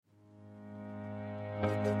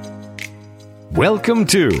Welcome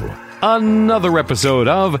to another episode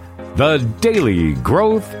of the Daily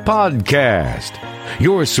Growth Podcast,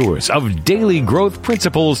 your source of daily growth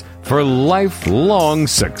principles for lifelong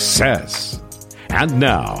success. And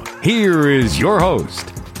now, here is your host,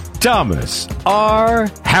 Thomas R.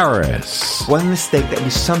 Harris. One mistake that we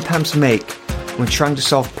sometimes make when trying to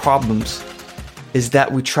solve problems is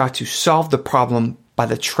that we try to solve the problem by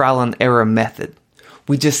the trial and error method.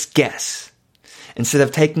 We just guess. Instead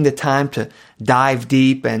of taking the time to dive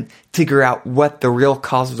deep and figure out what the real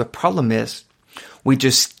cause of the problem is, we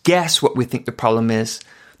just guess what we think the problem is,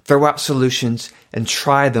 throw out solutions, and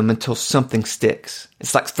try them until something sticks.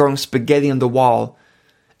 It's like throwing spaghetti on the wall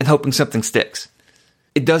and hoping something sticks.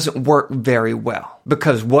 It doesn't work very well,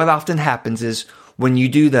 because what often happens is when you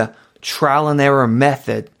do the trial and error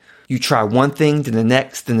method, you try one thing to the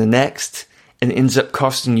next and the next, and it ends up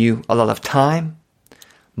costing you a lot of time,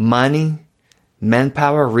 money,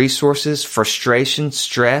 manpower, resources, frustration,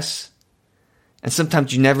 stress, and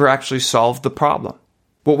sometimes you never actually solve the problem.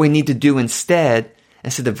 What we need to do instead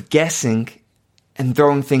of guessing and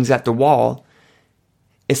throwing things at the wall,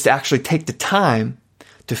 is to actually take the time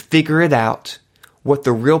to figure it out, what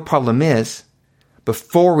the real problem is,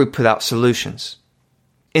 before we put out solutions.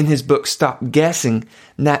 In his book, Stop Guessing,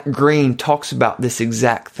 Nat Green talks about this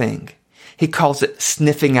exact thing. He calls it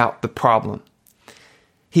sniffing out the problem.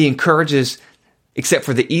 He encourages, except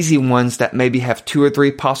for the easy ones that maybe have 2 or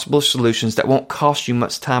 3 possible solutions that won't cost you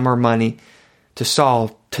much time or money to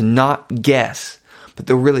solve, to not guess, but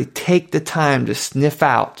to really take the time to sniff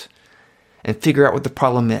out and figure out what the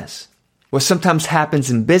problem is. What sometimes happens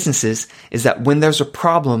in businesses is that when there's a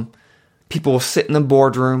problem, people will sit in the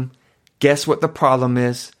boardroom, guess what the problem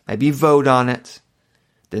is, maybe vote on it,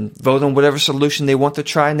 then vote on whatever solution they want to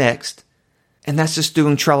try next, and that's just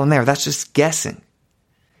doing trial and error. That's just guessing.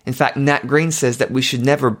 In fact, Nat Green says that we should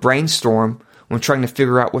never brainstorm when trying to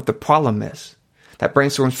figure out what the problem is. That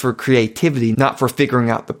brainstorm's for creativity, not for figuring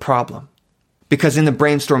out the problem. Because in the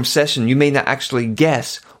brainstorm session, you may not actually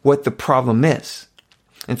guess what the problem is.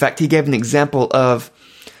 In fact, he gave an example of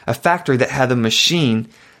a factory that had a machine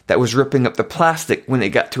that was ripping up the plastic when it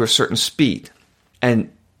got to a certain speed.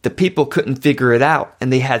 And the people couldn't figure it out,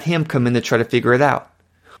 and they had him come in to try to figure it out.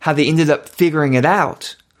 How they ended up figuring it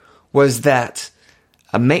out was that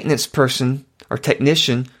a maintenance person or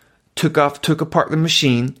technician took apart the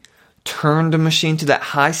machine, turned the machine to that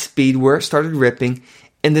high speed where it started ripping,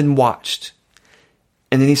 and then watched.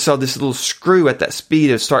 And then he saw this little screw at that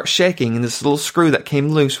speed start shaking, and this little screw that came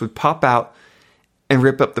loose would pop out and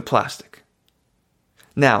rip up the plastic.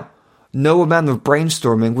 Now, no amount of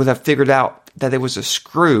brainstorming would have figured out that it was a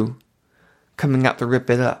screw coming out to rip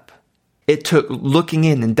it up. It took looking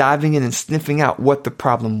in and diving in and sniffing out what the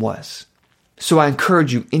problem was. So I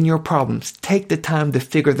encourage you, in your problems, take the time to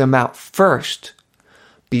figure them out first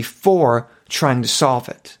before trying to solve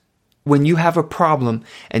it. When you have a problem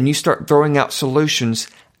and you start throwing out solutions,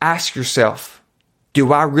 ask yourself,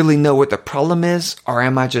 do I really know what the problem is, or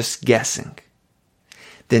am I just guessing?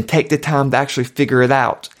 Then take the time to actually figure it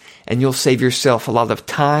out, and you'll save yourself a lot of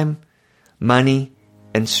time, money,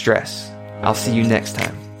 and stress. I'll see you next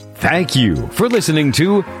time. Thank you for listening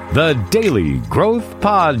to the Daily Growth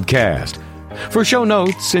Podcast. For show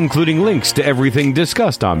notes, including links to everything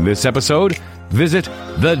discussed on this episode, visit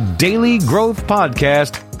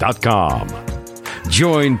thedailygrowthpodcast.com.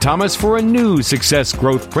 Join Thomas for a new success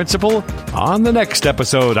growth principle on the next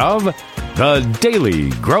episode of the Daily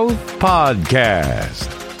Growth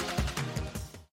Podcast.